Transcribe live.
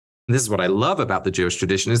This is what I love about the Jewish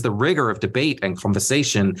tradition, is the rigor of debate and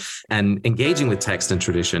conversation and engaging with text and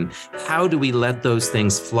tradition. How do we let those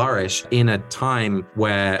things flourish in a time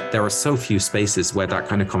where there are so few spaces where that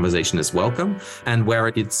kind of conversation is welcome and where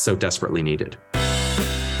it's so desperately needed?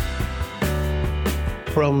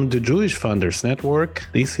 From the Jewish Founders Network,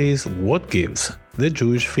 this is What Gives, the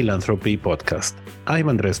Jewish Philanthropy podcast. I'm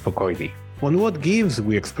Andres Pokoili. On What Gives,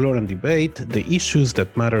 we explore and debate the issues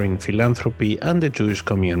that matter in philanthropy and the Jewish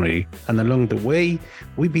community. And along the way,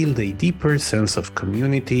 we build a deeper sense of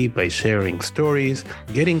community by sharing stories,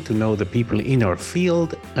 getting to know the people in our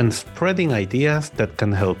field, and spreading ideas that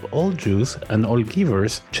can help all Jews and all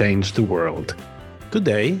givers change the world.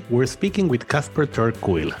 Today, we're speaking with Casper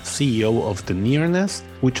Kuile, CEO of The Nearness,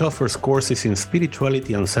 which offers courses in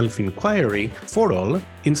spirituality and self-inquiry for all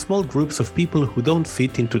in small groups of people who don't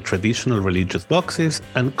fit into traditional religious boxes,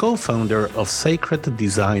 and co-founder of Sacred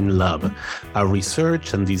Design Lab, a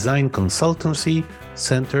research and design consultancy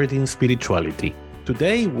centered in spirituality.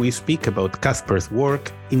 Today, we speak about Casper's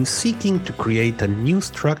work in seeking to create a new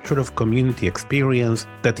structure of community experience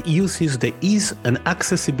that uses the ease and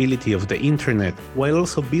accessibility of the internet while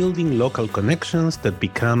also building local connections that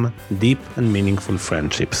become deep and meaningful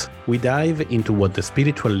friendships. We dive into what the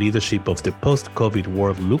spiritual leadership of the post-COVID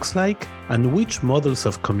world looks like and which models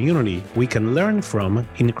of community we can learn from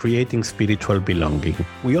in creating spiritual belonging.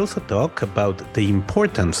 We also talk about the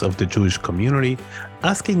importance of the Jewish community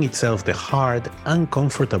asking itself the hard,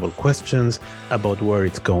 uncomfortable questions about where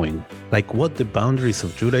it's going, like what the boundaries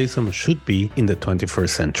of Judaism should be in the 21st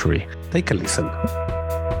century. Take a listen.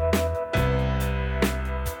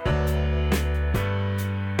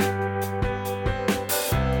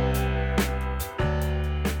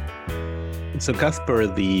 So Casper,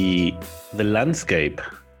 the landscape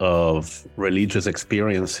of religious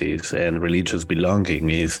experiences and religious belonging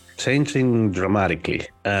is changing dramatically.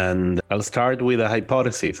 And I'll start with a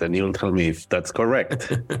hypothesis and you'll tell me if that's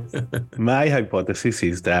correct. My hypothesis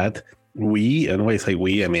is that we, and when I say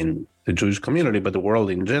we, I mean the Jewish community, but the world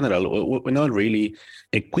in general, we're not really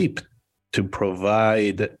equipped to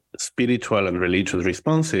provide spiritual and religious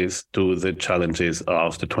responses to the challenges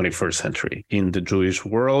of the 21st century. In the Jewish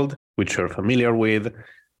world, which you're familiar with,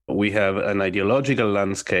 we have an ideological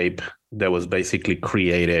landscape that was basically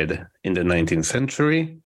created in the 19th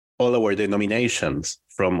century. All our denominations,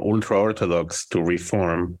 from ultra-Orthodox to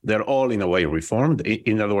Reform, they're all in a way reformed.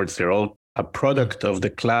 In other words, they're all a product of the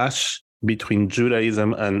clash between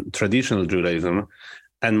Judaism and traditional Judaism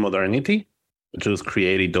and modernity. Jews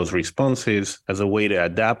created those responses as a way to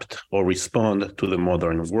adapt or respond to the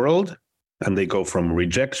modern world. And they go from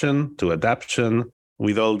rejection to adaptation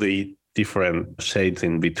with all the different shades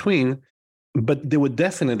in between, but they were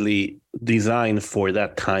definitely designed for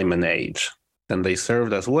that time and age, and they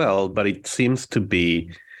served as well. But it seems to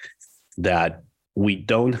be that we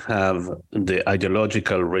don't have the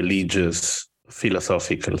ideological, religious,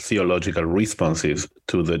 philosophical, theological responses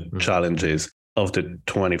to the challenges of the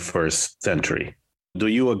 21st century. Do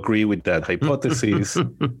you agree with that hypothesis?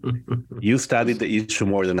 You studied the issue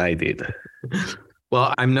more than I did.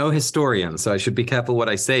 Well, I'm no historian, so I should be careful what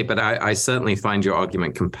I say, but I certainly find your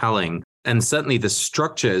argument compelling. And certainly the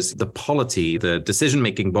structures, the polity, the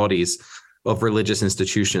decision-making bodies of religious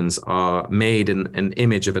institutions are made in an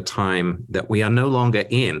image of a time that we are no longer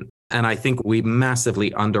in. And I think we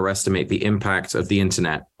massively underestimate the impact of the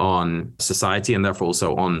internet on society and therefore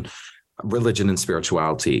also on religion and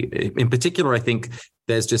spirituality. In particular, I think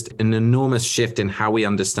there's just an enormous shift in how we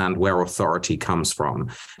understand where authority comes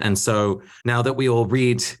from. And so now that we all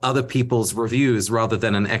read other people's reviews rather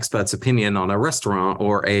than an expert's opinion on a restaurant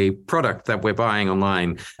or a product that we're buying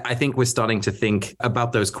online, I think we're starting to think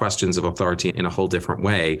about those questions of authority in a whole different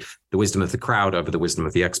way. The wisdom of the crowd over the wisdom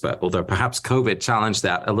of the expert, although perhaps COVID challenged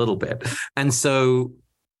that a little bit. And so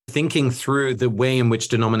thinking through the way in which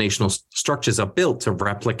denominational structures are built to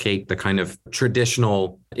replicate the kind of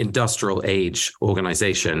traditional industrial age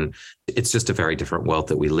organization, it's just a very different world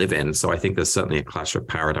that we live in. So I think there's certainly a clash of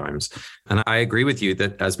paradigms. And I agree with you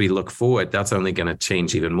that as we look forward, that's only going to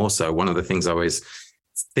change even more so. One of the things I always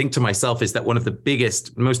think to myself is that one of the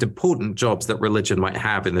biggest, most important jobs that religion might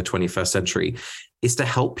have in the 21st century is to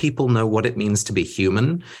help people know what it means to be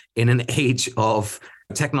human in an age of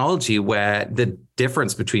technology where the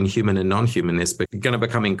difference between human and non-human is going to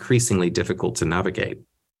become increasingly difficult to navigate.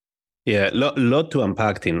 Yeah, lot to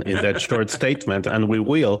unpack in that short statement, and we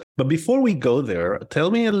will. But before we go there,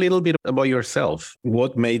 tell me a little bit about yourself.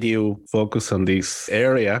 What made you focus on this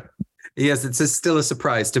area? Yes, it's still a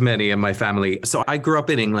surprise to many in my family. So I grew up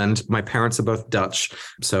in England. My parents are both Dutch.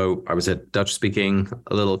 So I was a Dutch-speaking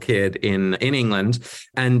little kid in England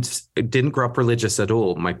and didn't grow up religious at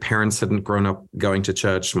all. My parents hadn't grown up going to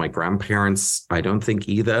church. My grandparents, I don't think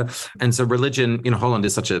either. And so religion, Holland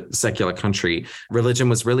is such a secular country. Religion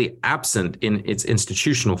was really absent in its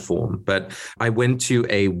institutional form. But I went to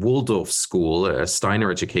a Waldorf school, a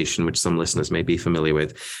Steiner education, which some listeners may be familiar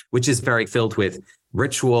with, which is very filled with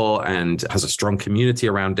ritual and has a strong community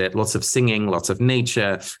around it, lots of singing, lots of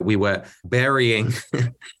nature. We were burying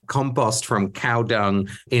compost from cow dung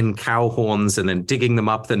in cow horns and then digging them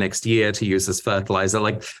up the next year to use as fertilizer.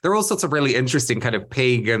 Like there are all sorts of really interesting kind of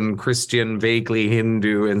pagan, Christian, vaguely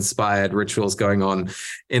Hindu inspired rituals going on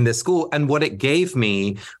in this school. And what it gave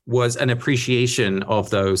me was an appreciation of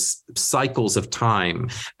those cycles of time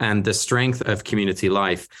and the strength of community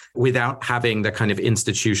life without having the kind of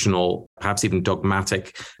institutional, perhaps even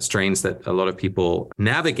dogmatic strains that a lot of people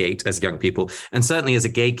navigate as young people. And certainly as a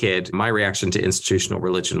gay kid, my reaction to institutional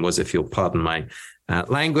religion was, if you'll pardon my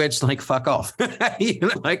language, like fuck off.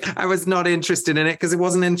 Like I was not interested in it because it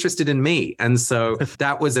wasn't interested in me. And so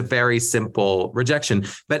that was a very simple rejection.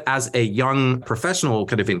 But as a young professional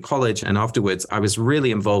kind of in college and afterwards, I was really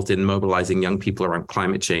involved in mobilizing young people around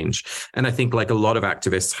climate change. And I think like a lot of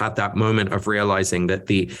activists had that moment of realizing that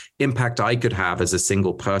the impact I could have as a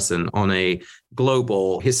single person on a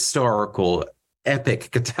global, historical, epic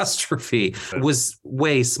catastrophe was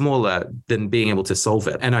way smaller than being able to solve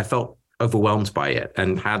it. And I felt overwhelmed by it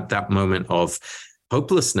and had that moment of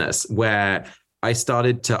hopelessness where I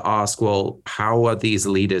started to ask, well, how are these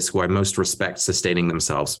leaders who I most respect sustaining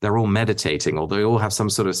themselves? They're all meditating, or they all have some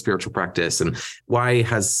sort of spiritual practice. And why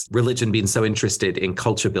has religion been so interested in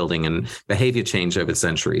culture building and behavior change over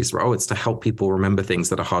centuries? Oh, it's to help people remember things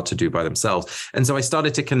that are hard to do by themselves. And so I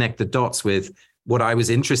started to connect the dots with what I was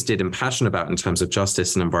interested and passionate about in terms of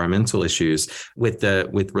justice and environmental issues with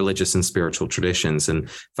religious and spiritual traditions, and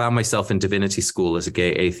found myself in divinity school as a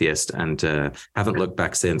gay atheist and haven't looked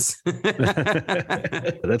back since.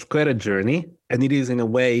 That's quite a journey. And it is in a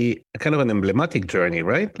way kind of an emblematic journey,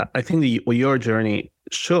 right? I think what your journey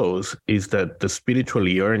shows is that the spiritual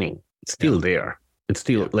yearning is still there. It's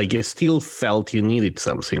still like you still felt you needed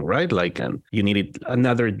something, right? Like, and you needed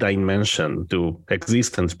another dimension to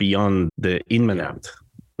existence beyond the immanent.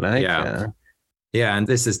 Like, yeah. And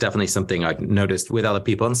this is definitely something I've noticed with other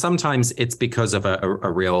people. And sometimes it's because of a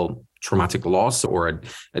real traumatic loss or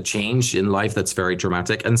a change in life that's very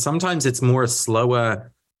dramatic. And sometimes it's more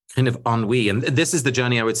slower kind of ennui. And this is the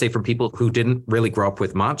journey, I would say, from people who didn't really grow up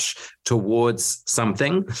with much towards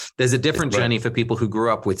something. There's a different journey for people who grew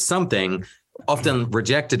up with something, often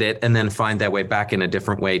rejected it, and then find their way back in a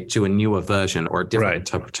different way to a newer version or a different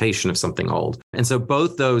interpretation of something old. And so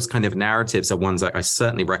both those kind of narratives are ones that I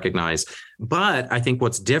certainly recognize. But I think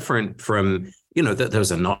what's different from, that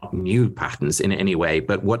those are not new patterns in any way,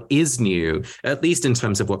 but what is new, at least in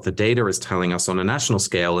terms of what the data is telling us on a national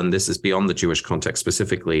scale, and this is beyond the Jewish context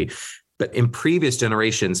specifically, but in previous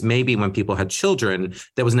generations, maybe when people had children,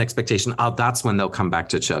 there was an expectation, that's when they'll come back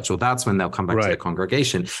to church, or that's when they'll come back to the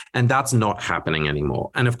congregation. And that's not happening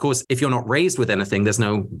anymore. And of course, if you're not raised with anything, there's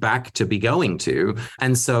no back to be going to.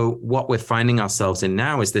 And so what we're finding ourselves in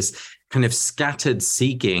now is this kind of scattered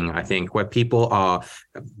seeking, I think, where people are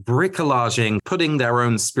bricolaging, putting their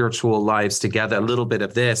own spiritual lives together, a little bit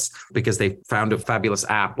of this because they found a fabulous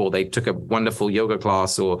app, or they took a wonderful yoga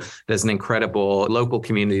class, or there's an incredible local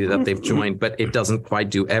community that they've joined, but it doesn't quite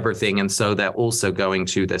do everything. And so they're also going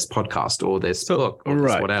to this podcast or this book or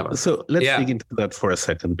this whatever. So let's dig into that for a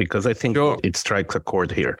second, because I think it strikes a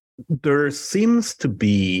chord here. There seems to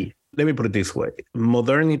be, let me put it this way,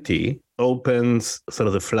 modernity opens sort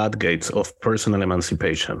of the floodgates of personal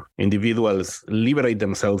emancipation. Individuals liberate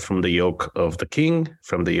themselves from the yoke of the king,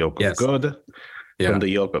 from the yoke of God, from the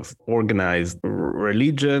yoke of organized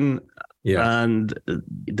religion, and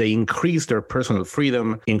they increase their personal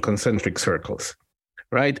freedom in concentric circles,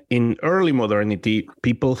 right? In early modernity,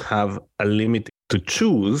 people have a limit to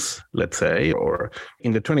choose, let's say, or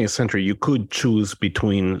in the 20th century, you could choose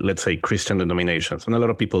between, let's say, Christian denominations, and a lot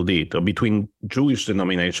of people did, or between Jewish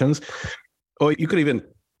denominations, or you could even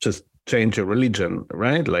just change your religion,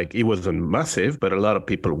 right? Like it wasn't massive, but a lot of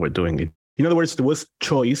people were doing it. In other words, there was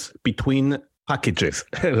choice between packages.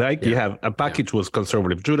 Like you have a package was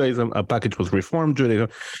conservative Judaism, a package was Reform Judaism.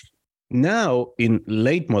 Now, in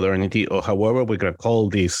late modernity, or however we're going to call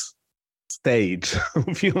this stage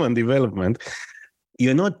of human development,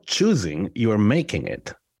 you're not choosing, you are making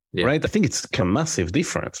it. Yeah. right? I think it's a massive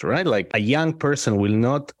difference, right? Like a young person will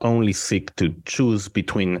not only seek to choose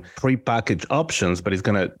between prepackaged options, but is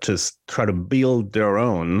going to just try to build their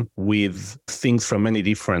own with things from many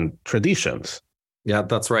different traditions. Yeah,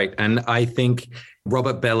 that's right. And I think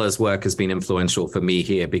Robert Beller's work has been influential for me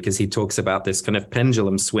here because he talks about this kind of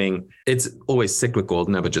pendulum swing. It's always cyclical,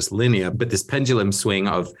 never just linear, but this pendulum swing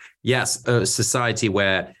of, yes, a society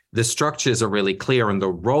where the structures are really clear and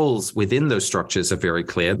the roles within those structures are very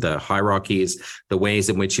clear, the hierarchies, the ways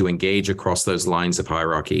in which you engage across those lines of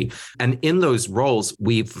hierarchy. And in those roles,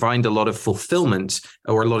 we find a lot of fulfillment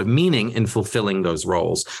or a lot of meaning in fulfilling those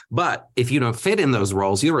roles. But if you don't fit in those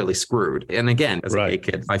roles, you're really screwed. And again, as a gay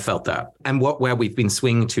kid, I felt that. And where we've been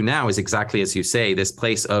swinging to now is exactly as you say, this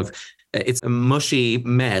place of it's a mushy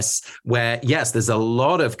mess where, yes, there's a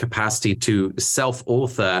lot of capacity to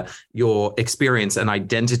self-author your experience and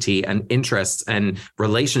identity and interests and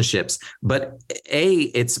relationships. But A,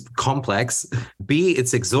 it's complex. B,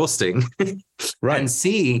 it's exhausting. Right. And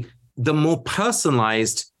C, the more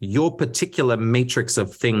personalized your particular matrix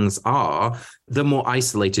of things are, the more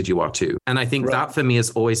isolated you are too. And I think that for me has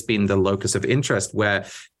always been the locus of interest, where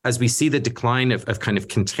as we see the decline of kind of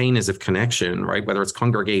containers of connection, right, whether it's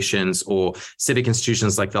congregations or civic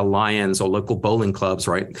institutions like the Lions or local bowling clubs,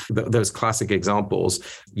 right, those classic examples.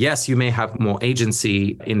 Yes, you may have more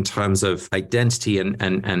agency in terms of identity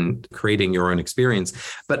and creating your own experience.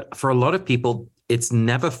 But for a lot of people, it's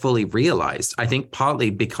never fully realized. I think partly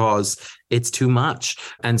because it's too much.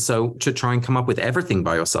 And so to try and come up with everything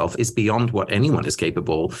by yourself is beyond what anyone is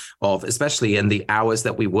capable of, especially in the hours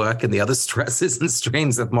that we work and the other stresses and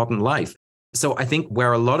strains of modern life. So I think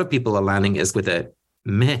where a lot of people are landing is with a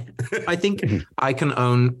meh. I think I can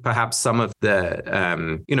own perhaps some of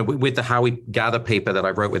the, with the How We Gather paper that I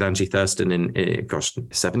wrote with Angie Thurston in, 8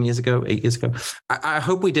 years ago. I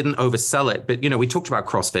hope we didn't oversell it, but, we talked about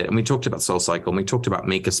CrossFit and we talked about SoulCycle and we talked about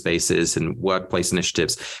maker spaces and workplace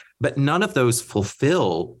initiatives, but none of those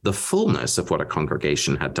fulfill the fullness of what a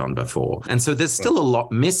congregation had done before. And so there's still a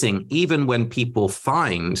lot missing, even when people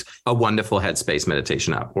find a wonderful Headspace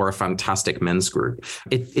meditation app or a fantastic men's group.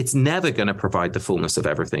 It's never going to provide the fullness of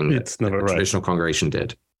everything that a traditional congregation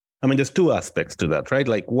did. I mean, there's two aspects to that, right?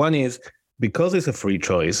 Like one is because it's a free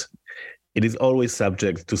choice, it is always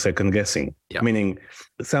subject to second guessing, meaning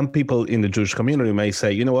some people in the Jewish community may say,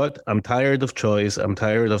 you know what, I'm tired of choice. I'm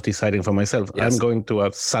tired of deciding for myself. Yes. I'm going to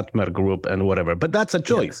a Satmar group and whatever, but that's a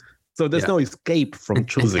choice. Yeah. So there's no escape from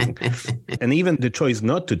choosing. And even the choice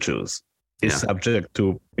not to choose is subject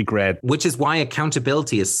to regret. Which is why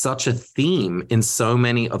accountability is such a theme in so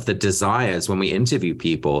many of the desires when we interview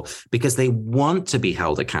people, because they want to be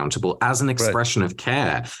held accountable as an expression of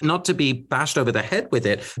care, not to be bashed over the head with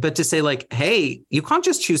it, but to say like, hey, you can't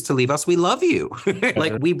just choose to leave us. We love you.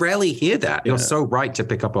 Like we rarely hear that. You're so right to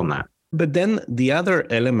pick up on that. But then the other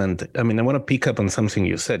element, I mean, I want to pick up on something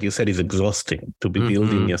you said. You said it's exhausting to be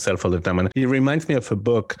building yourself all the time. And it reminds me of a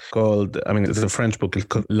book called, it's a French book, it's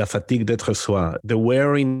called La Fatigue d'être soi, The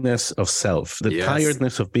Weariness of Self, the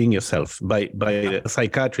tiredness of being yourself by a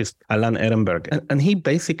psychiatrist, Alan Ehrenberg. And he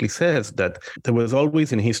basically says that there was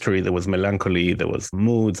always in history, there was melancholy, there was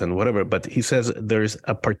moods and whatever. But he says there's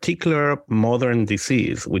a particular modern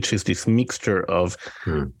disease, which is this mixture of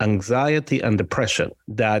anxiety and depression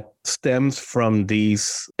that stems from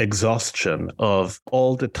this exhaustion of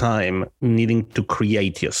all the time needing to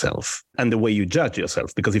create yourself and the way you judge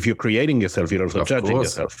yourself. Because if you're creating yourself, you're also judging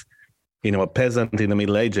yourself. A peasant in the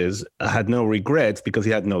Middle Ages had no regrets because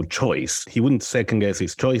he had no choice. He wouldn't second guess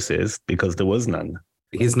his choices because there was none.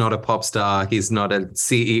 He's not a pop star. He's not a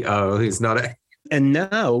CEO. He's not a... And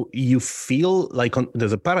now you feel like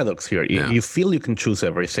there's a paradox here. You feel you can choose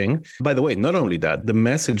everything. By the way, not only that, the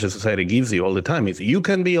message the society gives you all the time is you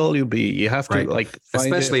can be all you be. You have to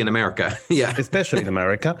especially in America. Especially in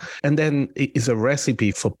America. And then it's a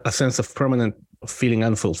recipe for a sense of permanent feeling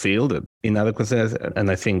unfulfilled, inadequacy,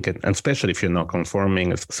 and I think, and especially if you're not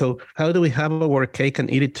conforming. So how do we have our cake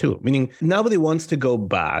and eat it too? Meaning nobody wants to go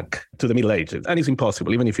back to the Middle Ages. And it's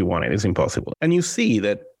impossible. Even if you want it, it's impossible. And you see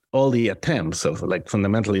that all the attempts of like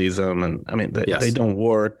fundamentalism and they don't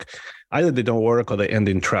work. Either they don't work or they end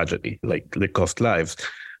in tragedy, like they cost lives.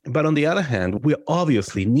 But on the other hand, we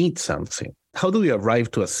obviously need something. How do we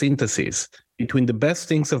arrive to a synthesis between the best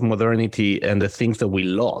things of modernity and the things that we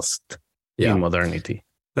lost in modernity?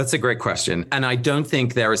 That's a great question. And I don't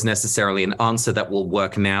think there is necessarily an answer that will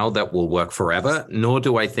work now, that will work forever, nor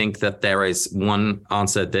do I think that there is one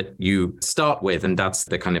answer that you start with, and that's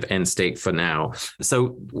the kind of end state for now.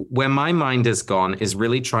 So where my mind has gone is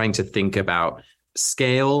really trying to think about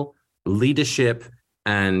scale, leadership,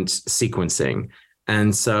 and sequencing.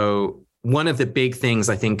 And so one of the big things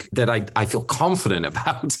I think that I feel confident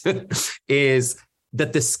about is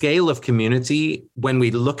that the scale of community, when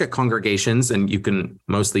we look at congregations, and you can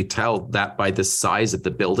mostly tell that by the size of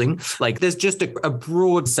the building, like there's just a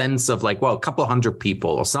broad sense of like, well, a couple hundred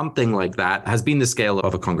people or something like that has been the scale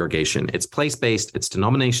of a congregation. It's place-based, it's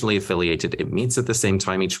denominationally affiliated, it meets at the same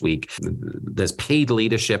time each week. There's paid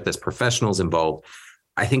leadership, there's professionals involved.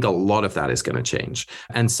 I think a lot of that is going to change.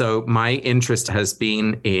 And so my interest has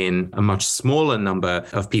been in a much smaller number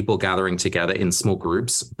of people gathering together in small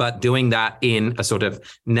groups, but doing that in a sort of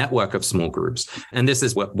network of small groups. And this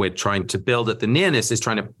is what we're trying to build at the Nearness, is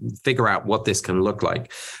trying to figure out what this can look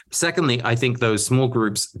like. Secondly, I think those small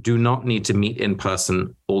groups do not need to meet in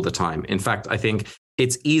person all the time. In fact, I think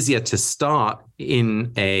it's easier to start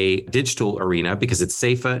in a digital arena because it's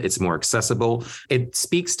safer, it's more accessible. It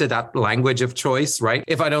speaks to that language of choice, right?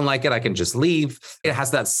 If I don't like it, I can just leave. It has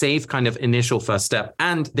that safe kind of initial first step.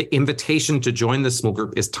 And the invitation to join the small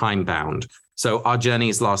group is time bound. So our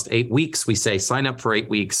journeys last 8 weeks. We say sign up for 8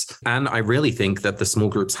 weeks. And I really think that the small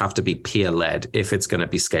groups have to be peer-led if it's going to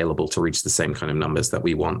be scalable to reach the same kind of numbers that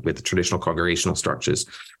we want with the traditional congregational structures.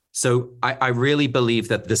 So I really believe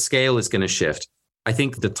that the scale is going to shift. I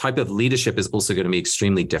think the type of leadership is also going to be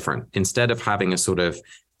extremely different. Instead of having a sort of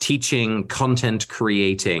teaching, content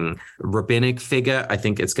creating rabbinic figure, I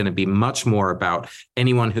think it's going to be much more about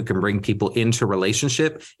anyone who can bring people into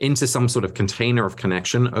relationship, into some sort of container of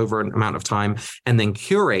connection over an amount of time, and then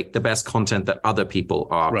curate the best content that other people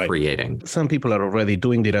are creating. Some people are already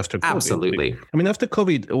doing it after COVID. Absolutely. I mean, after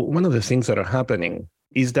COVID, one of the things that are happening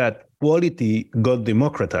is that quality got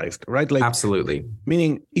democratized, right? Like, absolutely.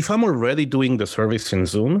 Meaning, if I'm already doing the service in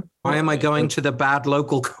Zoom, why am I going to the bad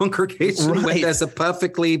local congregation where there's a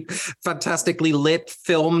perfectly, fantastically lit,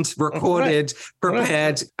 filmed, recorded,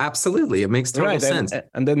 prepared? Absolutely. It makes total sense.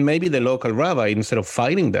 And then maybe the local rabbi, instead of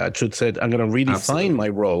fighting that, should say, I'm going to redefine my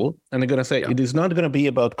role. And I'm going to say, it is not going to be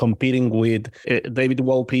about competing with David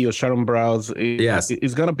Wolpe or Sharon Browse.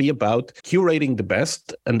 It's going to be about curating the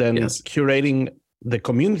best and then curating the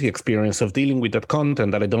community experience of dealing with that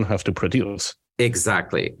content that I don't have to produce.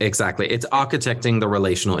 Exactly. It's architecting the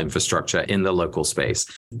relational infrastructure in the local space,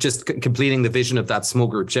 just completing the vision of that small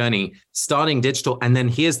group journey, starting digital. And then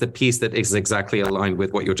here's the piece that is exactly aligned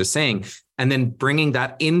with what you're just saying. And then bringing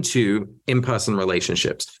that into in-person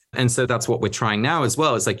relationships. And so that's what we're trying now as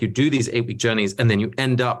well. It's like you do these 8-week journeys and then you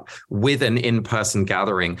end up with an in-person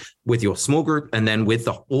gathering with your small group and then with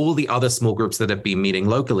all the other small groups that have been meeting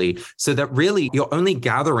locally, so that really you're only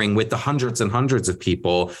gathering with the hundreds and hundreds of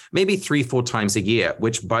people, maybe 3-4 times a year,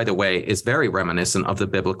 which, by the way, is very reminiscent of the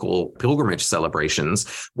biblical pilgrimage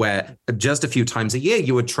celebrations, where just a few times a year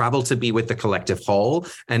you would travel to be with the collective whole.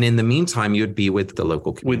 And in the meantime, you'd be with the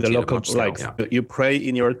local community. With the local, you pray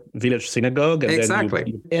in your village synagogue.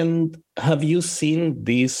 And and have you seen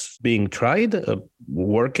this being tried,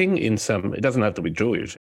 working in some, it doesn't have to be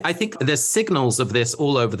Jewish. I think there's signals of this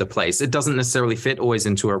all over the place. It doesn't necessarily fit always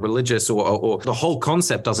into a religious or the whole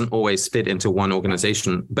concept doesn't always fit into one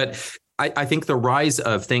organization. But I think the rise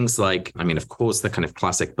of things like, I mean, of course, the kind of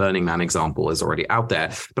classic Burning Man example is already out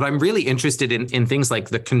there, but I'm really interested in things like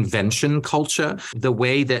the convention culture, the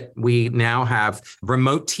way that we now have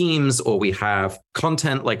remote teams or we have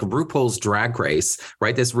content like RuPaul's Drag Race,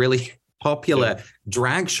 right? There's really popular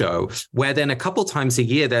drag show where then a couple times a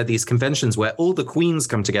year there are these conventions where all the queens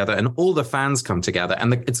come together and all the fans come together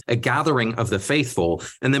and it's a gathering of the faithful,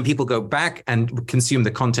 and then people go back and consume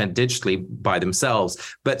the content digitally by themselves,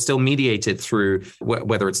 but still mediated through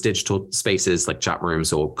whether it's digital spaces like chat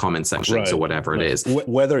rooms or comment sections or whatever it is.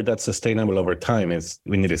 Whether that's sustainable over time is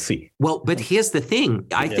we need to see. Well, but here's the thing.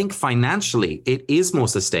 I think financially it is more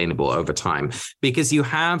sustainable over time because you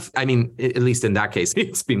have, I mean, at least in that case,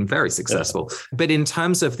 it's been very successful. But in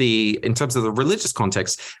terms of the religious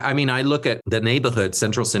context, I mean, I look at the neighborhood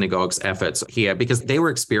Central Synagogue's efforts here because they were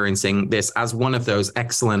experiencing this as one of those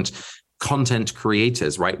excellent content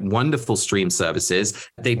creators, right? Wonderful stream services.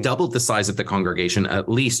 They doubled the size of the congregation, at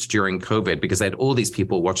least during COVID, because they had all these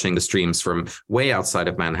people watching the streams from way outside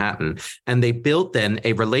of Manhattan. And they built then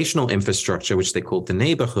a relational infrastructure, which they called the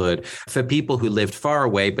neighborhood, for people who lived far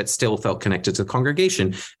away, but still felt connected to the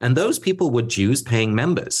congregation. And those people were Jews paying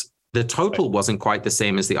members. The total wasn't quite the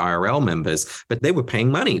same as the IRL members, but they were paying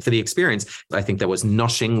money for the experience. I think there was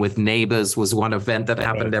Noshing with Neighbors was one event that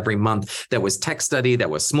happened every month. There was tech study, there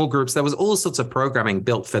were small groups, there was all sorts of programming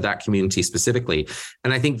built for that community specifically.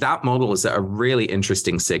 And I think that model is a really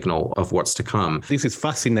interesting signal of what's to come. This is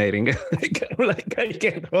fascinating. I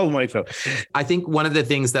can't hold myself. I think one of the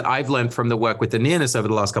things that I've learned from the work with the Nearness over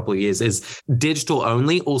the last couple of years is digital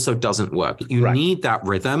only also doesn't work. You need that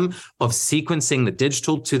rhythm of sequencing the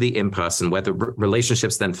digital to the in person, where the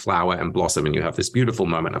relationships then flower and blossom. And you have this beautiful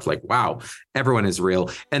moment of like, wow, everyone is real.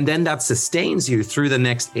 And then that sustains you through the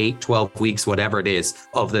next 8, 12 weeks, whatever it is,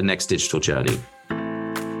 of the next digital journey.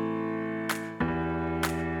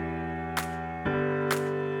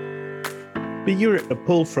 But you're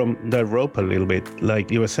pulled from that rope a little bit.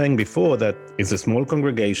 Like you were saying before, that it's a small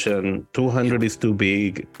congregation, 200 is too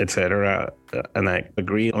big, etc. And I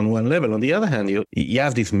agree on one level. On the other hand, you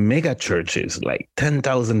have these mega churches, like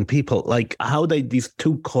 10,000 people. Like how do these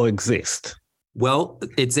two coexist? Well,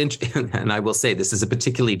 it's interesting, and I will say this is a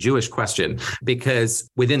particularly Jewish question, because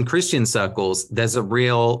within Christian circles, there's a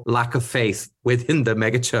real lack of faith within the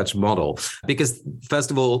megachurch model. Because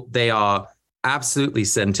first of all, they are absolutely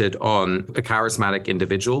centered on a charismatic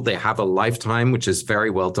individual. They have a lifetime, which is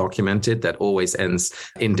very well documented, that always ends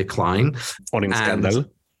in decline. Or in scandal.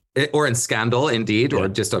 Or in scandal, indeed, or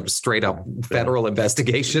just a straight up federal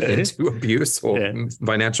investigation into abuse or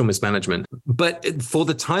financial mismanagement. But for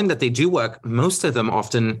the time that they do work, most of them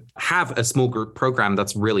often have a small group program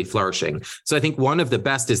that's really flourishing. So I think one of the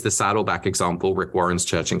best is the Saddleback example, Rick Warren's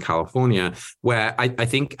church in California, where I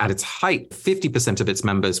think at its height, 50% of its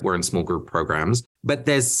members were in small group programs. But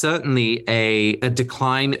there's certainly a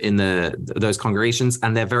decline in those congregations,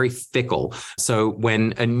 and they're very fickle. So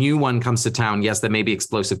when a new one comes to town, yes, there may be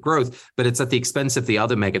explosive growth, but it's at the expense of the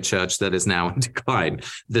other megachurch that is now in decline.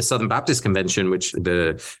 The Southern Baptist Convention, which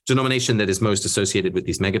the denomination that is most associated with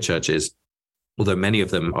these megachurches, although many of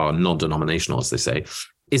them are non-denominational, as they say,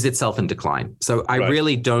 is itself in decline. So I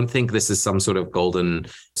really don't think this is some sort of golden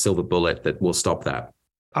silver bullet that will stop that.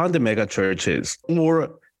 Are the megachurches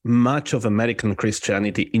or much of American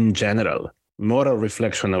Christianity in general more a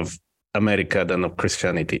reflection of America than of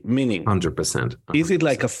Christianity? Meaning, 100%. Is it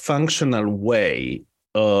like a functional way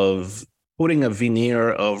of putting a veneer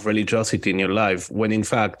of religiosity in your life when in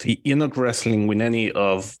fact you're not wrestling with any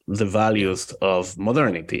of the values of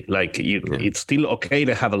modernity? Like it's still okay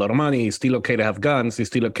to have a lot of money, it's still okay to have guns, it's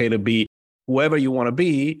still okay to be whoever you want to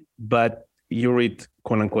be, but you read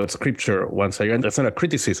quote unquote scripture once a year. And that's not a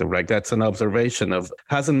criticism, right? That's an observation of,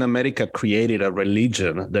 hasn't America created a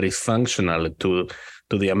religion that is functional to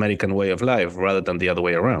the American way of life rather than the other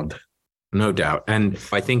way around? No doubt. And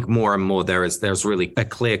I think more and more there's really a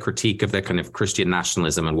clear critique of the kind of Christian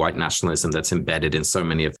nationalism and white nationalism that's embedded in so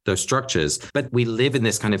many of those structures. But we live in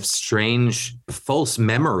this kind of strange false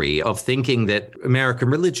memory of thinking that American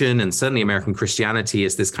religion and certainly American Christianity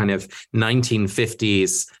is this kind of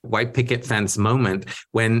 1950s white picket fence moment,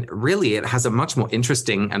 when really it has a much more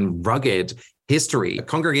interesting and rugged history.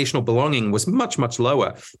 Congregational belonging was much, much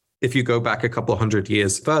lower if you go back a couple hundred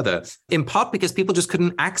years further, in part because people just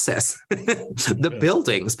couldn't access the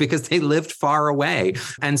buildings because they lived far away.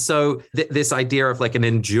 And so this idea of like an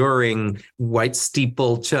enduring white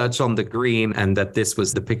steeple church on the green, and that this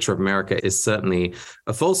was the picture of America, is certainly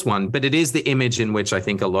a false one. But it is the image in which I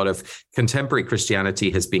think a lot of contemporary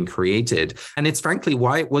Christianity has been created. And it's frankly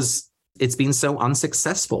why it's been so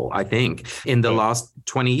unsuccessful, I think, in the last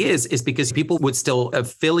 20 years, is because people would still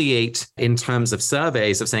affiliate in terms of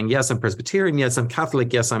surveys of saying, yes, I'm Presbyterian, yes, I'm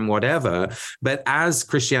Catholic, yes, I'm whatever. But as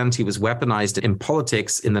Christianity was weaponized in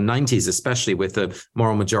politics in the 90s, especially with the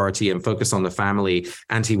moral majority and focus on the family,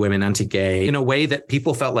 anti-women, anti-gay, in a way that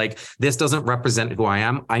people felt like, this doesn't represent who I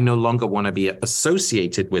am. I no longer want to be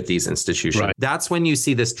associated with these institutions. Right. That's when you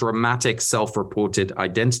see this dramatic self-reported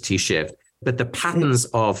identity shift. But the patterns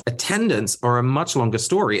of attendance are a much longer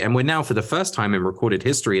story. And we're now, for the first time in recorded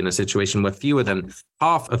history, in a situation where fewer than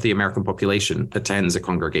half of the American population attends a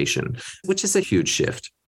congregation, which is a huge shift.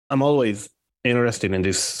 I'm always interested in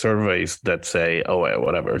these surveys that say,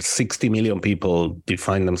 60 million people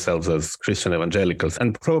define themselves as Christian evangelicals.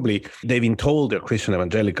 And probably they've been told they're Christian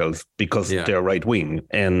evangelicals because they're right wing.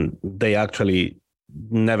 And they actually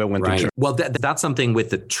never went to church. Well, that's something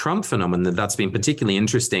with the Trump phenomenon that's been particularly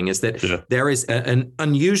interesting, is that there is an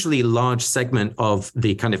unusually large segment of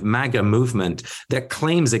the kind of MAGA movement that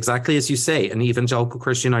claims, exactly as you say, an evangelical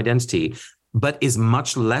Christian identity, but is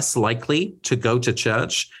much less likely to go to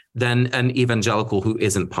church than an evangelical who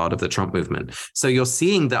isn't part of the Trump movement. So you're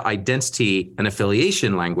seeing the identity and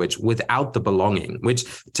affiliation language without the belonging, which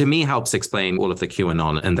to me helps explain all of the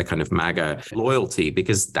QAnon and the kind of MAGA loyalty,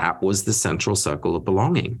 because that was the central circle of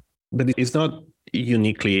belonging. But it's not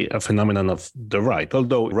uniquely a phenomenon of the right,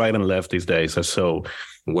 although right and left these days are so.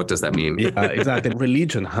 What does that mean? Yeah, exactly.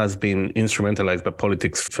 Religion has been instrumentalized by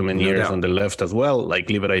politics for many years on the left as well,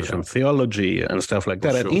 like liberation theology and stuff like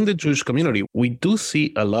that. And in the Jewish community, we do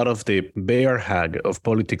see a lot of the bear hug of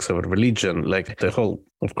politics over religion, like the whole,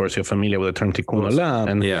 of course, you're familiar with the term tikkun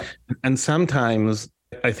olam. And sometimes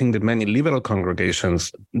I think that many liberal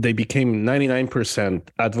congregations, they became 99%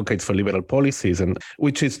 advocates for liberal policies, and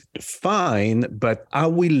which is fine, but are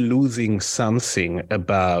we losing something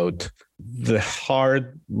about the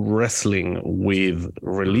hard wrestling with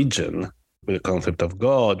religion, with the concept of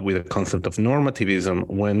God, with the concept of normativism,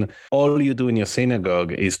 when all you do in your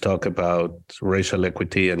synagogue is talk about racial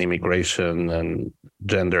equity and immigration and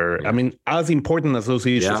gender? I mean, as important as those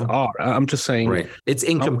issues are, I'm just saying, it's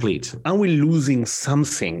incomplete. Are we losing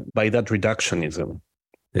something by that reductionism?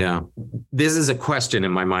 Yeah. This is a question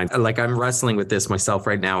in my mind. Like, I'm wrestling with this myself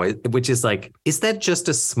right now, which is like, is that just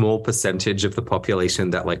a small percentage of the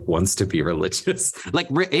population that like wants to be religious? Like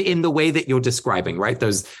in the way that you're describing, right?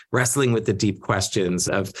 Those wrestling with the deep questions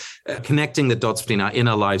of connecting the dots between our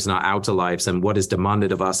inner lives and our outer lives, and what is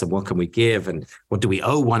demanded of us and what can we give and what do we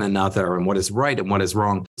owe one another and what is right and what is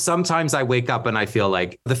wrong. Sometimes I wake up and I feel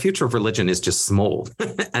like the future of religion is just small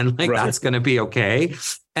and like that's going to be okay.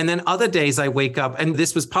 And then other days I wake up, and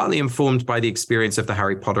this was partly informed by the experience of the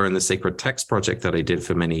Harry Potter and the Sacred Text project that I did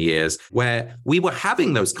for many years, where we were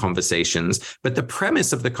having those conversations, but the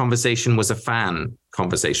premise of the conversation was a fan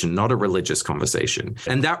conversation, not a religious conversation.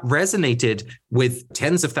 And that resonated with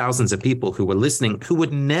tens of thousands of people who were listening, who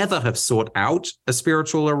would never have sought out a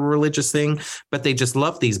spiritual or religious thing, but they just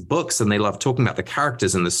loved these books and they loved talking about the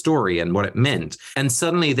characters and the story and what it meant. And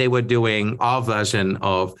suddenly they were doing our version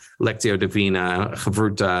of Lectio Divina,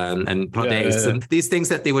 Chavruta, and Podes, and these things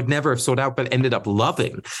that they would never have sought out, but ended up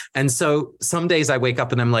loving. And so some days I wake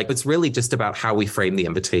up and I'm like, it's really just about how we frame the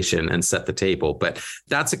invitation and set the table. But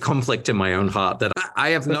that's a conflict in my own heart that I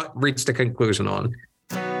have not reached a conclusion on.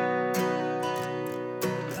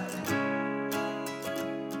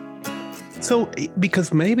 So,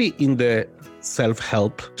 because maybe in the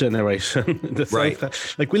self-help generation,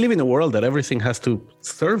 like we live in a world that everything has to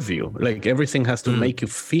serve you, like everything has to make you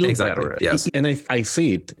feel better. Yes. And I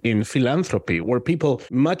see it in philanthropy, where people,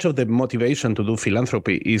 much of the motivation to do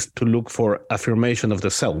philanthropy is to look for affirmation of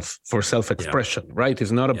the self, for self-expression, right?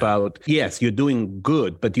 It's not about, yes, you're doing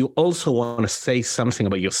good, but you also want to say something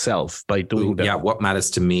about yourself by doing that. Yeah, what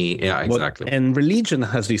matters to me. Yeah, exactly. And religion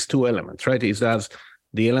has these two elements, right? Is that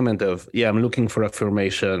the element of, I'm looking for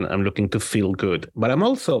affirmation, I'm looking to feel good, but I'm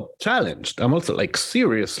also challenged. I'm also like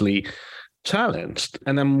seriously challenged.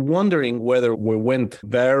 And I'm wondering whether we went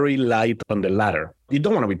very light on the latter. You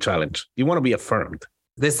don't want to be challenged. You want to be affirmed.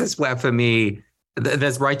 This is where, for me,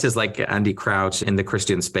 there's writers like Andy Crouch in the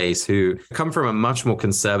Christian space who come from a much more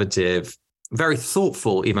conservative, very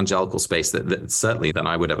thoughtful evangelical space that certainly than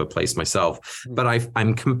I would ever place myself. But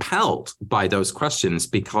I'm compelled by those questions,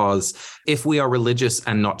 because if we are religious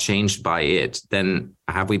and not changed by it, then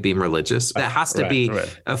have we been religious? There has to be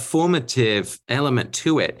a formative element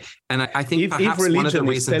to it. And I think perhaps if religion one of the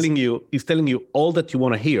reasons is telling you all that you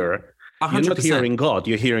want to hear, 100%. You're not hearing God,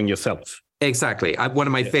 you're hearing yourself. Exactly. One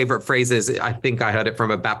of my favorite phrases, I think I heard it from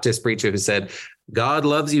a Baptist preacher who said, God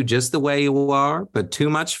loves you just the way you are, but too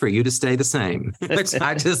much for you to stay the same, which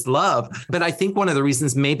I just love. But I think one of the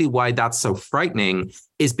reasons maybe why that's so frightening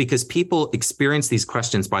is because people experience these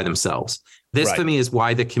questions by themselves. This for me is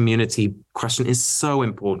why the community question is so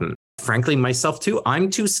important. Frankly, myself too, I'm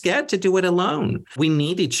too scared to do it alone. We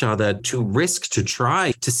need each other to risk, to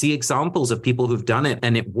try, to see examples of people who've done it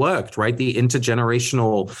and it worked, right? The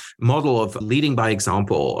intergenerational model of leading by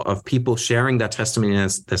example, of people sharing their testimony and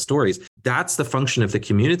their stories. That's the function of the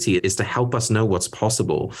community, is to help us know what's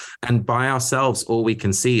possible. And by ourselves, all we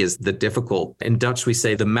can see is the difficult. In Dutch, we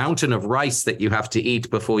say the mountain of rice that you have to eat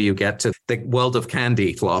before you get to the world of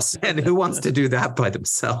candy floss. And who wants to do that by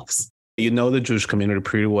themselves? You know the Jewish community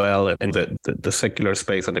pretty well, and the secular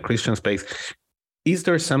space and the Christian space. Is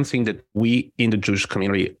there something that we in the Jewish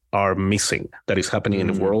community are missing that is happening in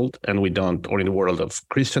the world and we don't, or in the world of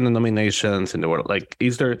Christian denominations, in the world? Like,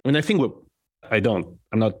 is there, I mean, I think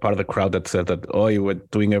I'm not part of the crowd that said that, you were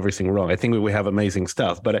doing everything wrong. I think we have amazing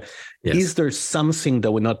stuff, but is there something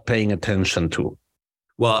that we're not paying attention to?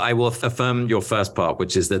 Well, I will affirm your first part,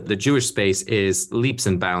 which is that the Jewish space is leaps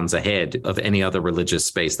and bounds ahead of any other religious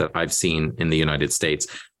space that I've seen in the United States,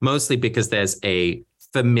 mostly because there's a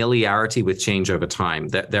familiarity with change over time,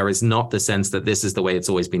 that there is not the sense that this is the way it's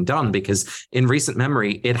always been done, because in recent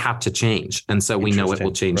memory, it had to change. And so we know it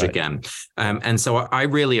will change again. And so I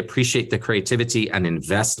really appreciate the creativity and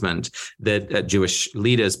investment that Jewish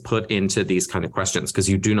leaders put into these kind of questions, because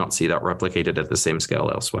you do not see that replicated at the same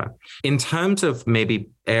scale elsewhere. In terms of maybe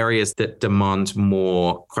areas that demand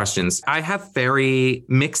more questions, I have very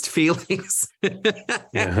mixed feelings.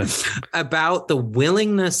 Yeah. about the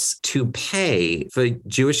willingness to pay for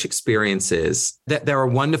Jewish experiences. That there are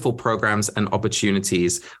wonderful programs and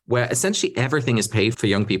opportunities where essentially everything is paid for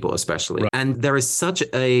young people, especially. Right. And there is such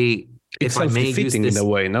a It's self-defeating in a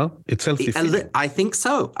way, no? It's self-defeating. I think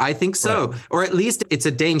so. Right. Or at least it's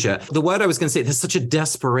a danger. The word I was going to say, there's such a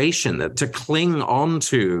desperation to cling on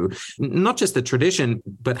to not just the tradition,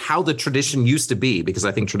 but how the tradition used to be, because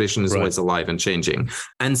I think tradition is always alive and changing.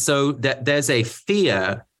 And so that there's a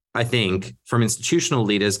fear, I think, from institutional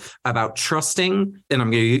leaders about trusting, and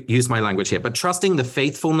I'm going to use my language here, but trusting the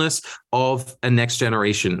faithfulness of a next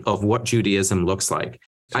generation of what Judaism looks like.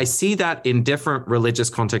 I see that in different religious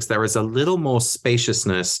contexts, there is a little more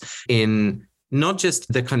spaciousness in not just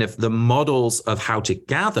the kind of the models of how to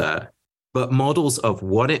gather, but models of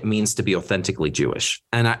what it means to be authentically Jewish.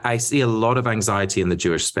 And I see a lot of anxiety in the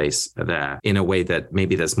Jewish space there in a way that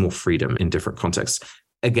maybe there's more freedom in different contexts.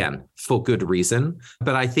 Again, for good reason.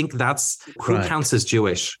 But I think that's who counts as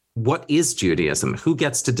Jewish. What is Judaism? Who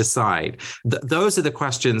gets to decide? Those are the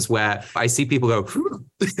questions where I see people go,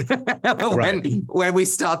 when we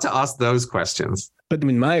start to ask those questions. But I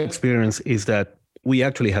mean, my experience is that we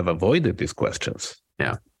actually have avoided these questions.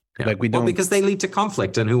 Yeah. Like we don't, because they lead to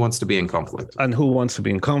conflict, and who wants to be in conflict? And who wants to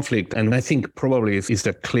be in conflict? And I think probably is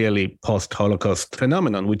a clearly post-Holocaust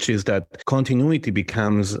phenomenon, which is that continuity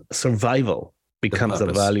becomes survival, becomes a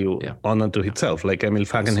value unto itself. Like Emil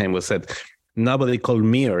Fagenheim was said, nobody called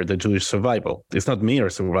mere the Jewish survival. It's not mere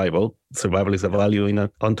survival. Survival is a value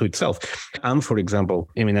unto itself. I'm, for example,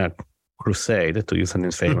 in a crusade, to use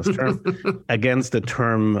an famous term, against the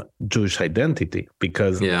term Jewish identity,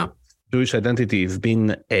 because Jewish identity has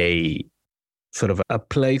been a sort of a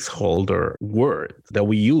placeholder word that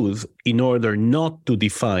we use in order not to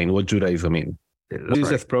define what Judaism is. What is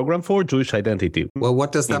this program for? Jewish identity. Well,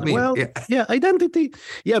 what does that mean? Well, identity.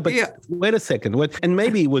 Yeah, but wait a second. And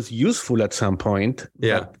maybe it was useful at some point.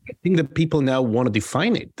 Yeah. I think that people now want to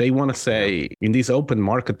define it. They want to say, in this open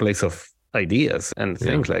marketplace of ideas and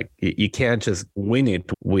things, like you can't just win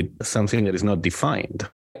it with something that is not defined.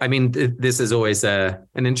 I mean, this is always an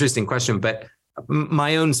interesting question, but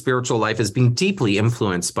my own spiritual life has been deeply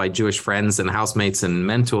influenced by Jewish friends and housemates and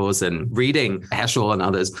mentors and reading Heschel and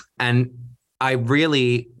others. And I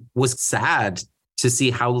really was sad to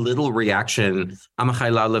see how little reaction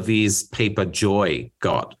Amichai Lau-Levi's paper Joy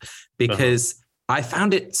got, because I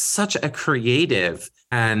found it such a creative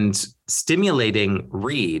and stimulating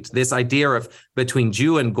read. This idea of between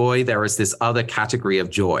Jew and Goy, there is this other category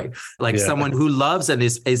of joy, like someone who loves and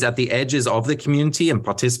is at the edges of the community and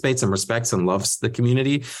participates and respects and loves the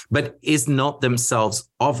community, but is not themselves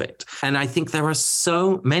of it. And I think there are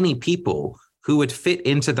so many people who would fit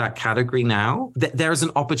into that category now. There's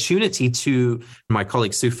an opportunity to, my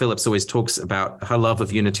colleague Sue Phillips always talks about her love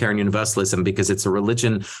of Unitarian Universalism because it's a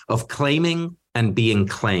religion of claiming and being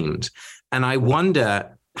claimed. And I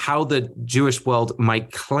wonder how the Jewish world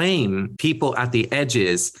might claim people at the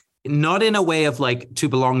edges, not in a way of like, to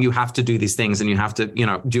belong, you have to do these things and you have to,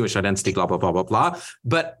 Jewish identity, blah, blah, blah, blah, blah.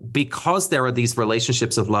 But because there are these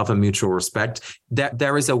relationships of love and mutual respect, that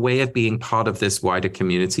there is a way of being part of this wider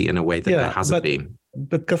community in a way that there hasn't been.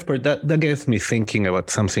 But Casper, that gets me thinking about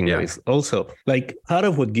something that is also like part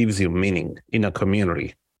of what gives you meaning in a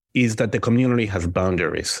community is that the community has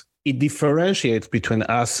boundaries. It differentiates between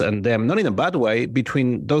us and them, not in a bad way,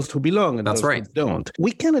 between those who belong and those who don't.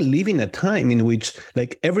 We kind of live in a time in which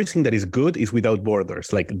like everything that is good is without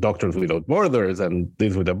borders, like Doctors Without Borders and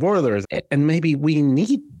this without borders. And maybe we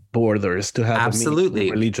need borders to have a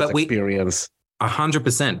religious experience.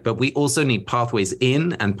 100%. But we also need pathways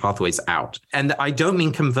in and pathways out. And I don't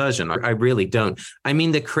mean conversion. I really don't. I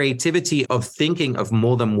mean the creativity of thinking of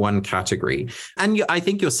more than one category. And I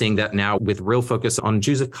think you're seeing that now with real focus on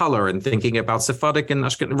Jews of color and thinking about Sephardic and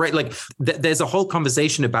Ashkenazi, right? Like there's a whole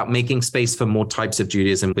conversation about making space for more types of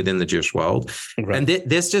Judaism within the Jewish world. Right. And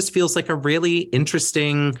this just feels like a really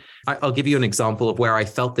interesting, I'll give you an example of where I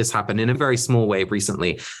felt this happen in a very small way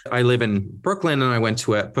recently. I live in Brooklyn and I went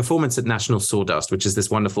to a performance at National Sawdust, which is this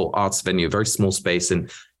wonderful arts venue, very small space in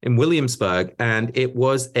Williamsburg. And it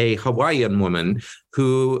was a Hawaiian woman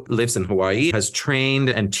who lives in Hawaii, has trained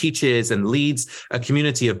and teaches and leads a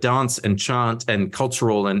community of dance and chant and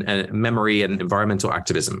cultural and memory and environmental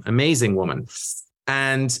activism. Amazing woman.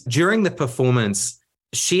 And during the performance,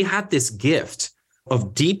 she had this gift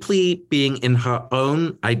of deeply being in her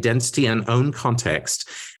own identity and own context,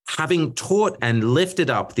 having taught and lifted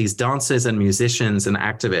up these dancers and musicians and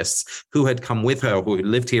activists who had come with her, who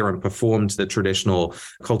lived here and performed the traditional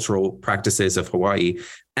cultural practices of Hawaii,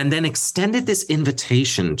 and then extended this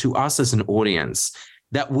invitation to us as an audience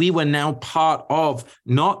that we were now part of,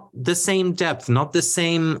 not the same depth, not the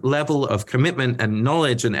same level of commitment and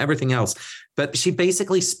knowledge and everything else. But she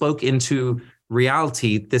basically spoke into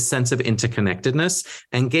reality, this sense of interconnectedness,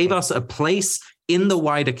 and gave us a place in the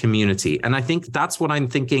wider community. And I think that's what I'm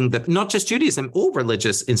thinking that not just Judaism, all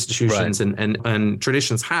religious institutions and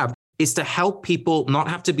traditions have, is to help people not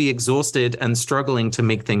have to be exhausted and struggling to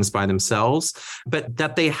make things by themselves, but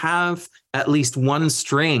that they have at least one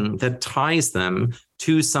string that ties them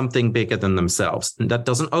to something bigger than themselves. And that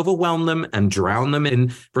doesn't overwhelm them and drown them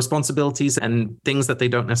in responsibilities and things that they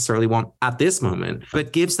don't necessarily want at this moment,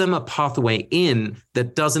 but gives them a pathway in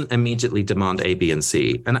that doesn't immediately demand A, B, and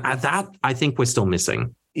C. And that I think we're still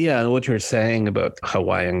missing. Yeah, and what you're saying about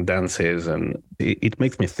Hawaiian dances, and it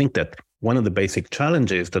makes me think that one of the basic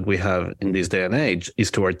challenges that we have in this day and age is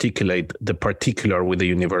to articulate the particular with the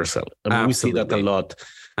universal. I mean, we see that a lot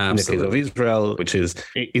in the case of Israel, which is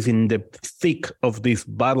in the thick of this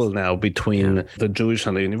battle now between the Jewish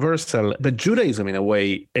and the universal. But Judaism, in a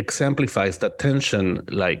way, exemplifies that tension.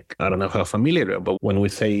 Like, I don't know how familiar, but when we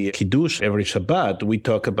say Kiddush every Shabbat, we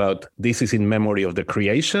talk about this is in memory of the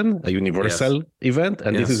creation, a universal event,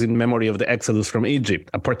 and this is in memory of the Exodus from Egypt,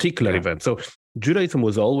 a particular event. So Judaism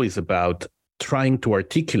was always about trying to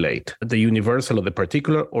articulate the universal of the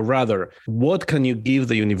particular, or rather, what can you give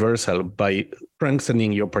the universal by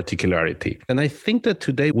strengthening your particularity? And I think that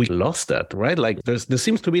today we lost that, right? Like there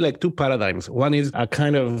seems to be like two paradigms. One is a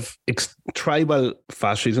kind of tribal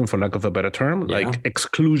fascism, for lack of a better term, like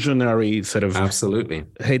exclusionary sort of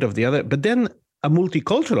hate of the other. But then a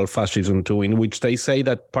multicultural fascism too, in which they say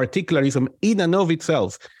that particularism in and of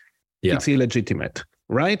itself it's illegitimate,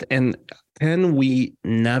 right? And can we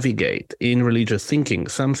navigate in religious thinking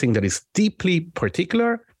something that is deeply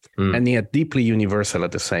particular and yet deeply universal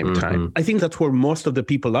at the same time? I think that's where most of the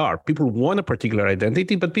people are. People want a particular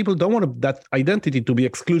identity, but people don't want that identity to be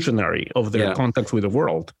exclusionary of their contacts with the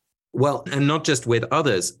world. Well, and not just with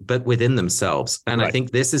others, but within themselves. And I think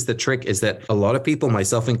this is the trick, is that a lot of people,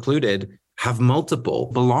 myself included, have multiple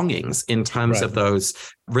belongings in terms of those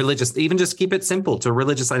religious, even just keep it simple to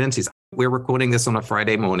religious identities. We're recording this on a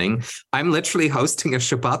Friday morning. I'm literally hosting a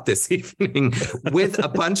Shabbat this evening with a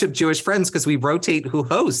bunch of Jewish friends because we rotate who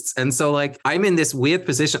hosts. And so like, I'm in this weird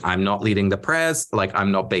position. I'm not leading the prayers, like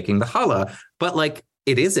I'm not baking the challah, but like,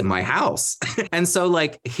 it is in my house. And so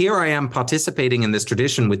like, here I am participating in this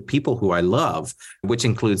tradition with people who I love, which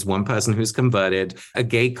includes one person who's converted, a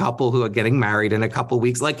gay couple who are getting married in a couple of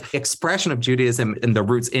weeks. Like, expression of Judaism and the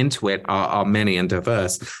roots into it are many and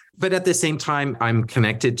diverse. But at the same time, I'm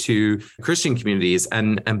connected to Christian communities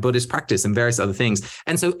and Buddhist practice and various other things.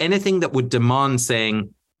 And so anything that would demand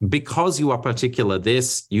saying, because you are particular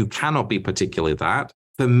this, you cannot be particular that.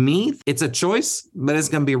 For me, it's a choice, but it's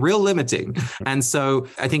going to be real limiting. And so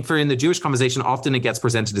I think in the Jewish conversation, often it gets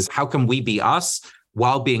presented as how can we be us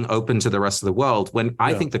while being open to the rest of the world? When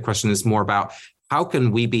I think the question is more about how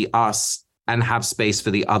can we be us and have space for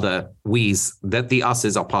the other we's that the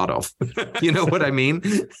us's are part of. You know what I mean?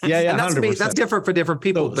 Yeah, and that's different for different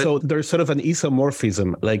people. So there's sort of an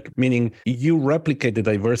isomorphism, like meaning you replicate the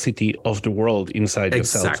diversity of the world inside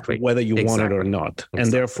yourself, whether you want it or not.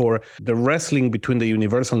 And therefore, the wrestling between the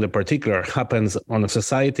universal and the particular happens on a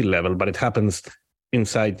society level, but it happens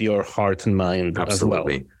inside your heart and mind as well.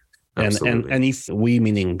 And if we,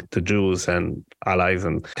 meaning the Jews and allies,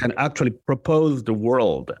 and can actually propose the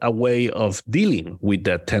world a way of dealing with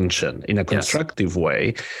that tension in a constructive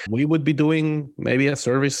way, we would be doing maybe a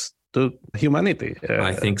service to humanity.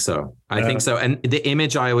 I think so. I think so. And the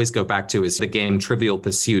image I always go back to is the game Trivial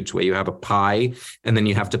Pursuit, where you have a pie and then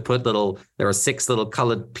you have to put there are 6 little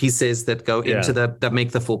colored pieces that go into that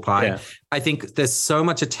make the full pie. Yeah. I think there's so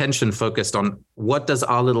much attention focused on what does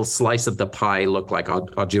our little slice of the pie look like,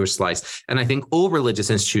 our Jewish slice. And I think all religious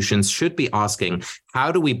institutions should be asking,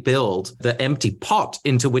 how do we build the empty pot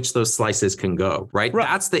into which those slices can go, right?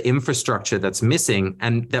 That's the infrastructure that's missing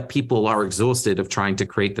and that people are exhausted of trying to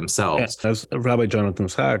create themselves. Yeah. As Rabbi Jonathan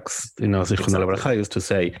Sachs, used to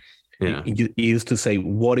say, he used to say,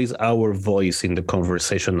 what is our voice in the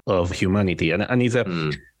conversation of humanity? And he's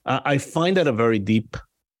I find that a very deep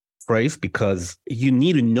phrase, because you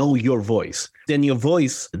need to know your voice. Then your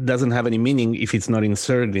voice doesn't have any meaning if it's not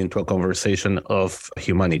inserted into a conversation of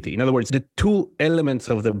humanity. In other words, the 2 elements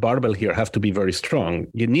of the barbell here have to be very strong.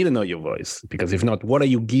 You need to know your voice, because if not, what are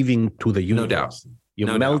you giving to the universe? No doubt.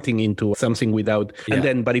 You're melting into something without, and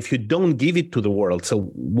then, but if you don't give it to the world, so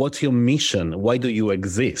what's your mission? Why do you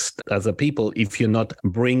exist as a people if you're not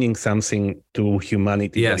bringing something to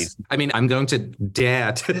humanity? Yes. I mean, I'm going to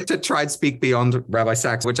dare to try and speak beyond Rabbi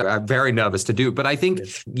Sachs, which I'm very nervous to do. But I think,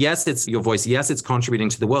 yes, it's your voice. Yes, it's contributing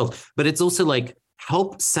to the world. But it's also like,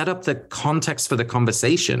 help set up the context for the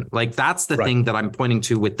conversation. Like that's the thing that I'm pointing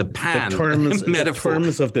to with the pan metaphor. The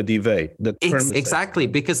terms of the debate. Exactly.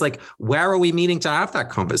 Because like, where are we meeting to have that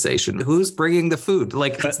conversation? Who's bringing the food?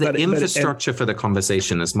 Like it's the infrastructure for the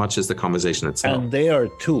conversation as much as the conversation itself. And they are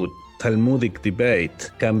too. Talmudic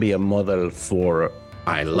debate can be a model for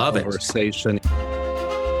conversation.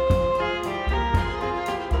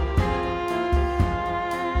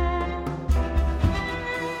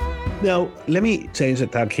 Now, let me change the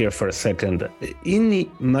tack here for a second.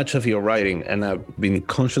 In much of your writing, and I've been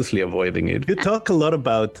consciously avoiding it, you talk a lot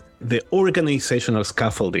about the organizational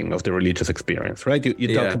scaffolding of the religious experience, right?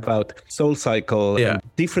 You talk about soul cycle, and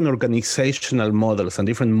different organizational models and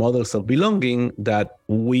different models of belonging that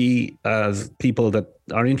we as people that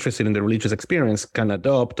are interested in the religious experience can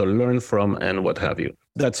adopt or learn from and what have you.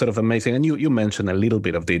 That's sort of amazing. And you mentioned a little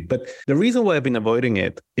bit of it. But the reason why I've been avoiding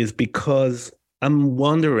it is because I'm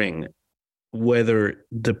wondering whether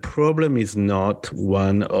the problem is not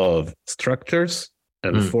one of structures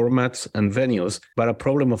and formats and venues, but a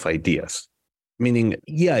problem of ideas. Meaning,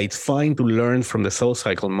 it's fine to learn from the soul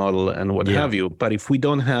cycle model and what have you, but if we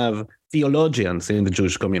don't have theologians in the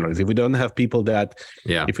Jewish communities, if we don't have people that,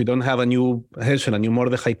 if we don't have a new Heschel, a new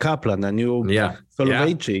Mordechai Kaplan, a new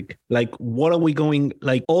Soloveitchik, like what are we going,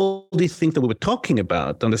 like all these things that we were talking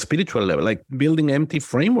about on the spiritual level, like building empty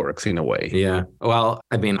frameworks in a way. Yeah. Well,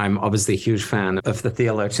 I mean, I'm obviously a huge fan of the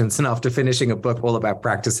theologians. And after finishing a book all about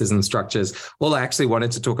practices and structures, all I actually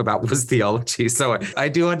wanted to talk about was theology. So I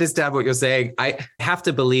do understand what you're saying. I have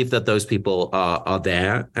to believe that those people are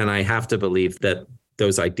there. And I have to believe that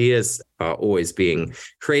those ideas are always being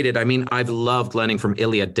created. I mean, I've loved learning from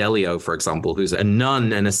Ilia Delio, for example, who's a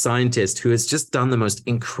nun and a scientist who has just done the most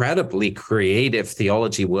incredibly creative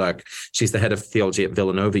theology work. She's the head of theology at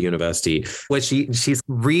Villanova University, where she's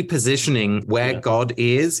repositioning where God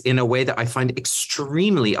is in a way that I find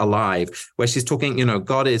extremely alive, where she's talking,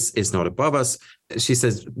 God is not above us. She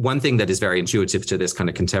says one thing that is very intuitive to this kind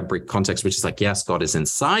of contemporary context, which is like, yes, God is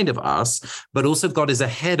inside of us, but also God is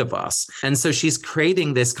ahead of us. And so she's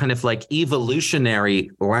creating this kind of like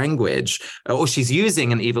evolutionary language, or she's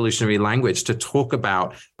using an evolutionary language to talk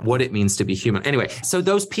about what it means to be human. Anyway, so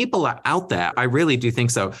those people are out there. I really do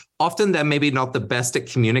think so. Often they're maybe not the best at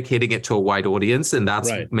communicating it to a wide audience. And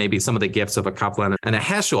that's maybe some of the gifts of a Kaplan and a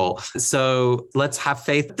Heschel. So let's have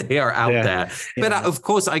faith they are out there. But of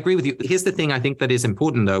course, I agree with you. Here's the thing I think that is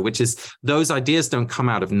important, though, which is those ideas don't come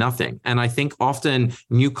out of nothing. And I think often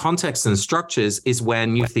new contexts and structures is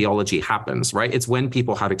when new theology happens, right? It's when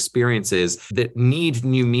people have experiences that need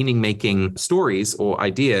new meaning-making stories or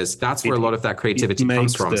ideas. That's where a lot of that creativity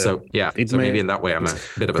comes from. So maybe in that way, I'm a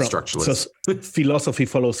bit of a structuralist. So philosophy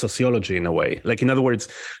follows sociology in a way. Like, in other words,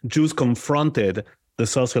 Jews confronted the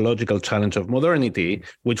sociological challenge of modernity,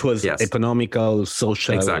 which was economical,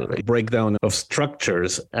 social breakdown of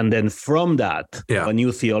structures. And then from that, a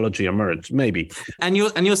new theology emerged, maybe. And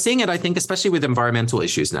you're seeing it, I think, especially with environmental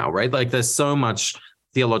issues now, right? Like there's so much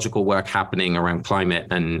theological work happening around climate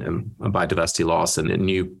and biodiversity loss and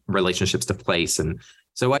new relationships to place. And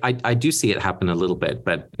so I do see it happen a little bit,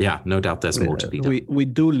 but no doubt there's more to be done. We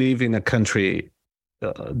do live in a country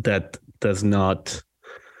that does not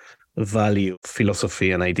value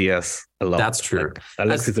philosophy and ideas a lot. That's true. Like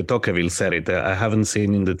Alexis de Tocqueville said it. I haven't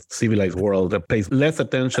seen in the civilized world that pays less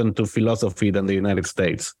attention to philosophy than the United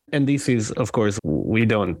States. And this is, of course, we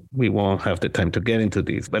won't have the time to get into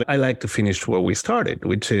this, but I like to finish where we started,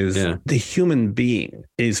 which is the human being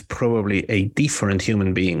is probably a different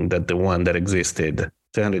human being than the one that existed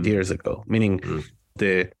 200 years ago, meaning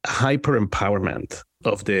the hyper empowerment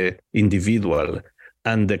of the individual.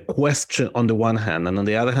 And the question on the one hand, and on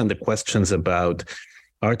the other hand, the questions about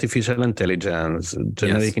artificial intelligence,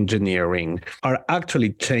 genetic engineering are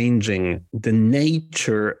actually changing the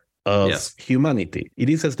nature of humanity. It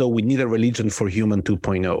is as though we need a religion for human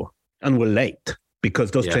 2.0, and we're late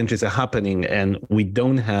because those changes are happening and we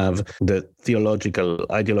don't have the theological,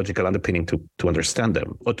 ideological underpinning to understand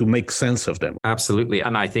them or to make sense of them. Absolutely.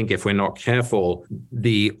 And I think if we're not careful,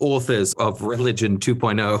 the authors of Religion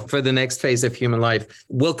 2.0 for the next phase of human life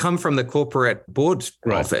will come from the corporate board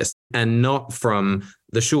office and not from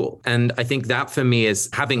the shul. And I think that for me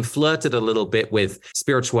is having flirted a little bit with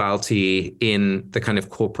spirituality in the kind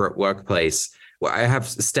of corporate workplace. Well, I have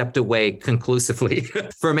stepped away conclusively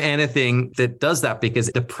from anything that does that because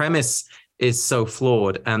the premise is so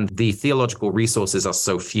flawed and the theological resources are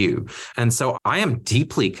so few. And so I am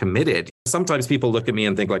deeply committed. Sometimes people look at me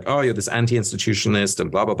and think like, oh, you're this anti-institutionalist and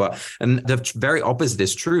blah, blah, blah. And the very opposite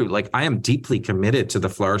is true. Like I am deeply committed to the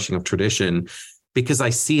flourishing of tradition because I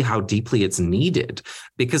see how deeply it's needed,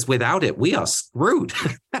 because without it, we are screwed.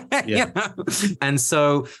 Yeah. And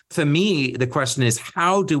so for me, the question is,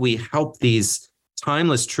 how do we help these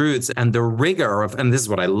timeless truths and the rigor of, and this is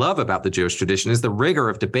what I love about the Jewish tradition, is the rigor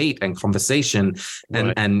of debate and conversation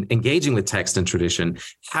and engaging with text and tradition.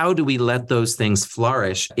 How do we let those things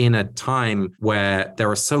flourish in a time where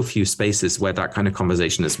there are so few spaces where that kind of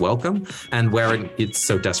conversation is welcome and where it's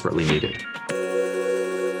so desperately needed?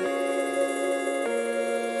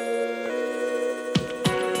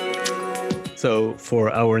 So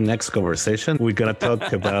for our next conversation, we're going to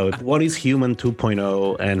talk about what is human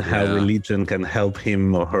 2.0 and how religion can help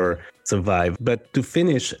him or her survive. But to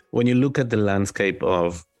finish, when you look at the landscape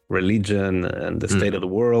of religion and the state of the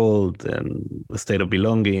world and the state of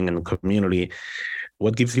belonging and community,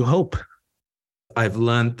 what gives you hope? I've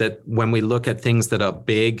learned that when we look at things that are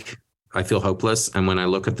big, I feel hopeless. And when I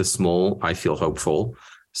look at the small, I feel hopeful.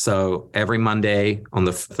 So every Monday, on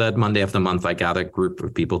the third Monday of the month, I gather a group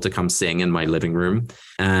of people to come sing in my living room.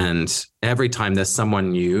 And every time there's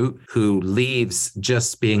someone new who leaves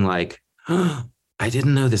just being like, oh, I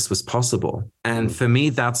didn't know this was possible. And for me,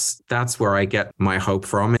 that's where I get my hope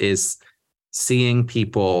from, is seeing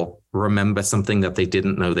people remember something that they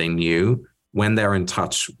didn't know they knew when they're in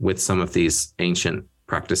touch with some of these ancient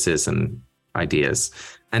practices and ideas.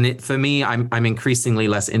 And for me, I'm increasingly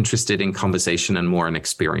less interested in conversation and more in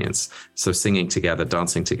experience. So singing together,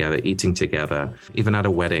 dancing together, eating together, even at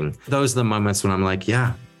a wedding. Those are the moments when I'm like,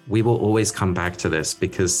 yeah, we will always come back to this,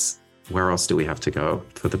 because where else do we have to go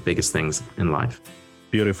for the biggest things in life?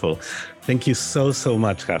 Beautiful. Thank you so, so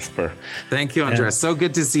much, Casper. Thank you, Andres. So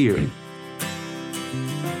good to see you.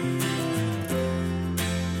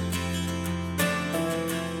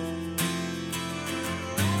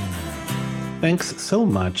 Thanks so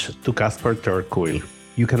much to Casper ter Kuile.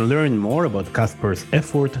 You can learn more about Casper's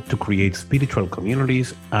effort to create spiritual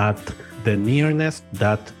communities at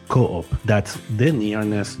thenearness.coop. That's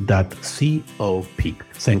thenearness.coop.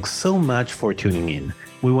 Thanks so much for tuning in.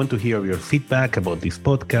 We want to hear your feedback about this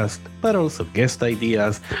podcast, but also guest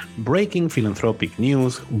ideas, breaking philanthropic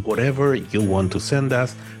news, whatever you want to send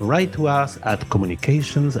us. Write to us at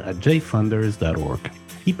communications@jfunders.org.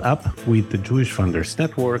 Keep up with the Jewish Funders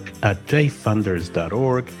Network at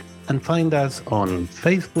jfunders.org and find us on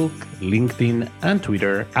Facebook, LinkedIn, and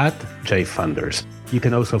Twitter at jfunders. You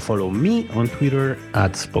can also follow me on Twitter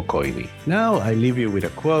at Spokojny. Now I leave you with a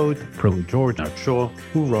quote from George Shaw,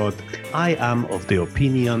 who wrote, "I am of the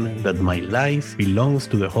opinion that my life belongs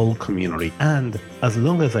to the whole community, and as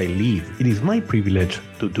long as I live, it is my privilege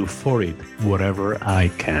to do for it whatever I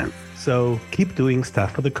can." So keep doing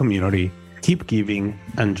stuff for the community, keep giving,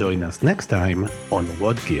 and join us next time on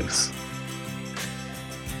What Gives.